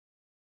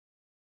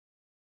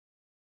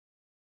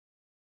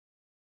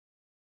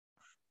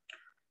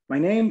My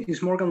name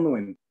is Morgan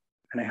Lewin,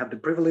 and I have the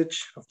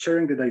privilege of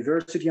chairing the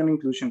Diversity and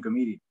Inclusion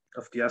Committee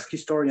of the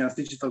AskHistorians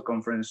Digital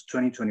Conference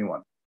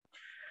 2021.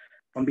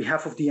 On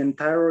behalf of the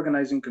entire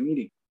organizing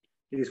committee,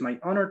 it is my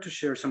honor to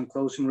share some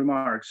closing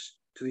remarks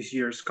to this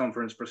year's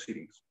conference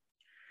proceedings.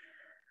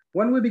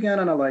 When we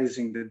began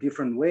analyzing the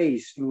different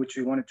ways in which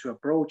we wanted to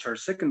approach our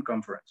second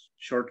conference,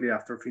 shortly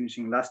after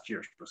finishing last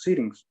year's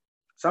proceedings,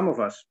 some of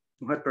us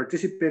who had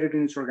participated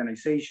in its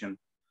organization,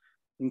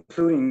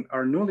 including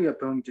our newly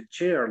appointed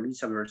chair,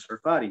 Lisa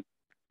Sarfati,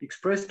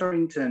 expressed our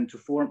intent to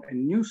form a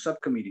new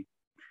subcommittee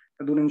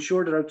that would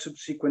ensure that our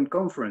subsequent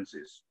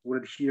conferences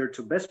would adhere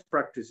to best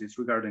practices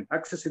regarding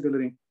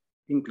accessibility,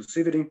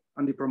 inclusivity,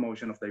 and the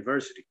promotion of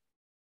diversity.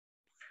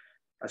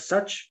 As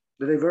such,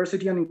 the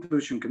Diversity and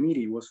Inclusion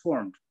Committee was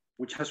formed,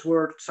 which has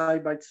worked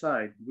side by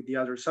side with the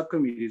other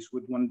subcommittees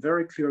with one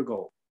very clear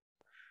goal: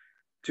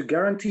 to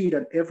guarantee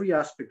that every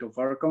aspect of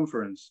our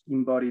conference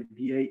embodied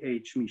the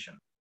AH mission.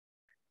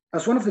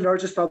 As one of the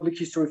largest public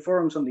history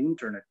forums on the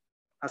internet,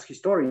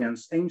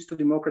 AskHistorians aims to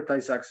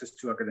democratize access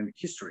to academic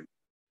history,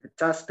 a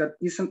task that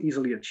isn't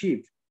easily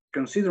achieved,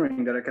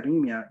 considering that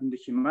academia in the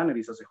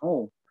humanities as a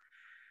whole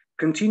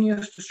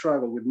continues to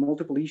struggle with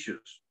multiple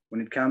issues when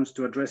it comes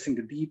to addressing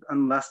the deep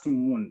and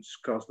lasting wounds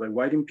caused by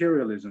white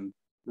imperialism,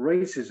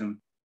 racism,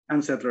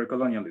 and settler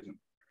colonialism.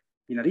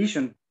 In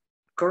addition,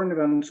 current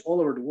events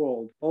all over the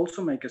world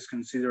also make us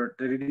consider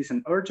that it is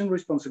an urgent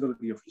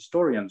responsibility of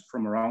historians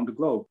from around the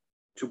globe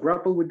to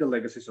grapple with the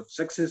legacies of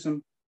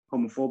sexism,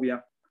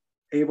 homophobia,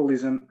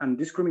 ableism, and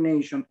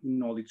discrimination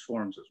in all its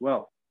forms as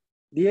well.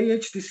 The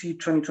AHDC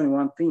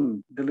 2021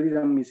 theme, Deleted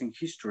and Missing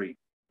History,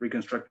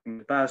 Reconstructing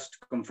the Past,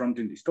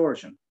 Confronting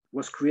Distortions,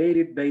 was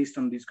created based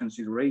on these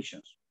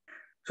considerations,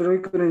 so that we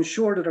could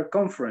ensure that our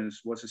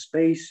conference was a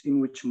space in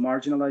which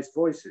marginalized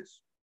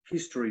voices,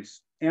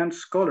 histories, and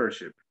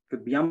scholarship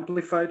could be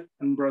amplified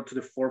and brought to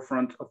the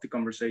forefront of the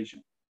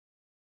conversation.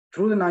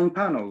 Through the 9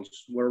 panels,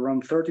 where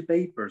around 30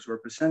 papers were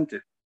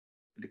presented,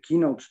 the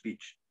keynote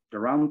speech, the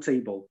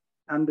roundtable,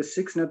 and the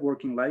 6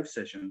 networking live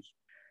sessions,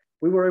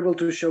 we were able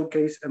to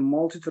showcase a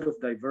multitude of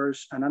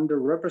diverse and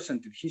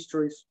underrepresented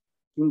histories,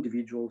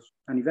 individuals,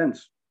 and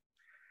events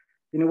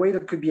in a way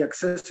that could be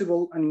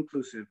accessible and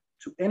inclusive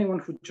to anyone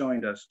who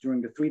joined us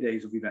during the 3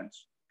 days of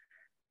events.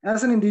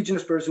 As an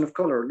Indigenous person of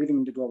color living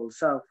in the Global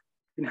South,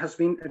 it has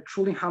been a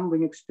truly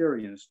humbling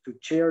experience to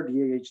chair the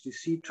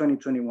AHDC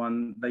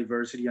 2021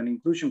 Diversity and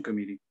Inclusion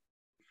Committee.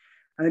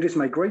 And it is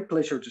my great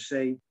pleasure to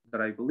say that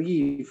I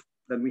believe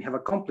that we have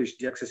accomplished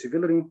the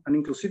accessibility and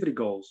inclusivity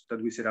goals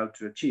that we set out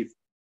to achieve.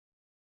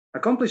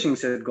 Accomplishing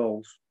said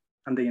goals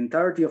and the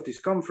entirety of this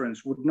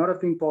conference would not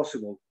have been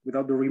possible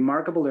without the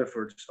remarkable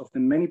efforts of the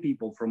many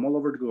people from all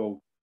over the globe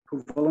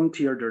who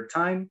volunteered their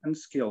time and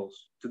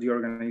skills to the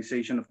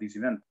organization of this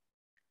event.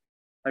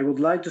 I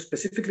would like to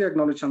specifically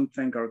acknowledge and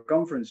thank our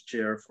conference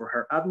chair for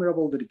her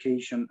admirable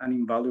dedication and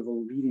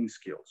invaluable leading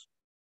skills,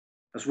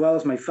 as well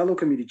as my fellow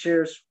committee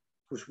chairs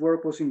whose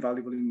work was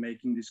invaluable in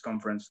making this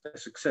conference a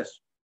success.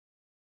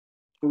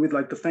 We would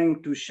like to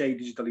thank Touche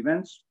Digital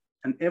Events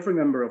and every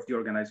member of the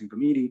organizing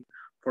committee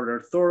for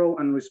their thorough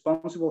and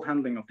responsible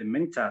handling of the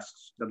many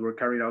tasks that were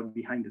carried out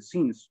behind the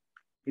scenes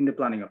in the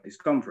planning of this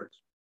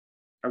conference.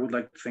 I would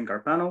like to thank our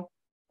panel,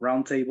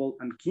 roundtable,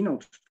 and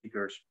keynote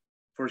speakers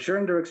for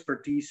sharing their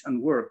expertise and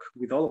work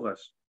with all of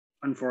us,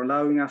 and for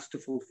allowing us to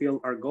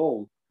fulfill our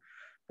goal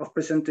of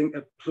presenting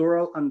a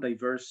plural and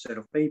diverse set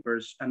of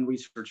papers and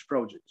research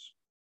projects.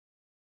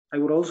 I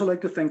would also like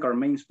to thank our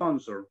main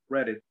sponsor,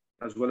 Reddit,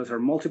 as well as our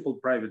multiple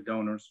private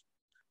donors,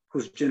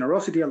 whose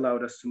generosity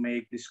allowed us to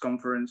make this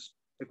conference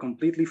a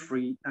completely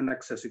free and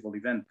accessible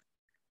event.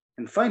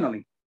 And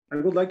finally, I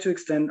would like to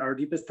extend our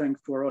deepest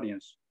thanks to our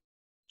audience,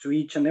 to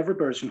each and every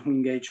person who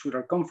engaged with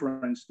our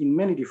conference in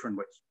many different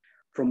ways,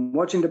 from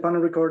watching the panel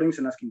recordings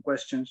and asking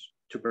questions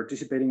to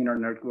participating in our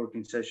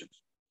networking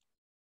sessions.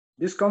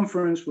 This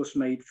conference was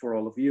made for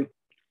all of you,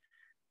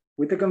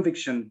 with the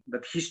conviction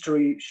that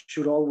history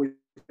should always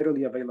be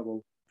readily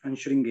available and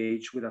should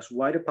engage with as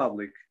wide a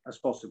public as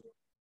possible.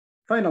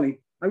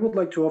 Finally, I would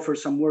like to offer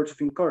some words of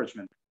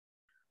encouragement.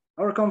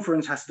 Our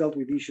conference has dealt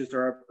with issues that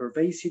are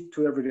pervasive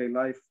to everyday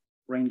life,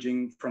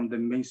 ranging from the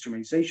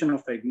mainstreamization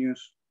of fake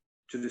news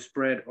to the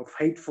spread of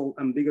hateful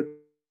and bigoted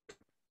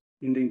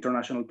in the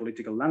international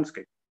political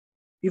landscape.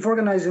 If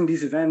organizing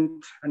this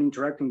event and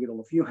interacting with all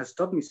of you has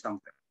taught me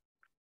something,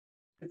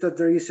 it's that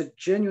there is a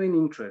genuine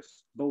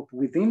interest, both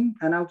within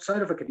and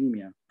outside of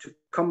academia, to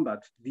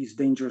combat these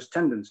dangerous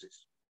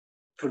tendencies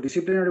through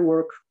disciplinary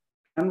work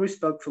and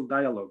respectful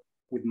dialogue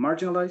with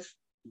marginalized,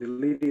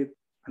 deleted,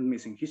 and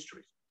missing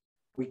histories.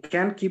 We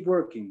can keep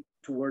working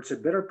towards a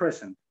better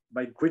present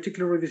by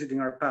critically revisiting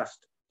our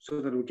past so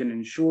that we can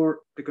ensure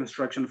the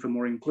construction of a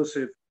more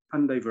inclusive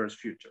and diverse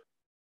future.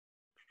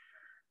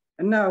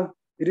 And now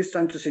it is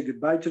time to say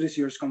goodbye to this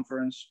year's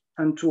conference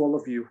and to all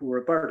of you who were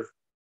a part of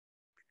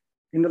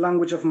it. In the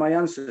language of my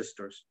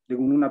ancestors, the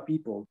Gununa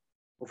people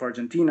of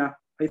Argentina,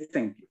 I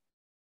thank you.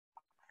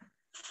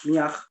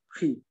 Miach,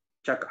 chi,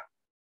 chaka.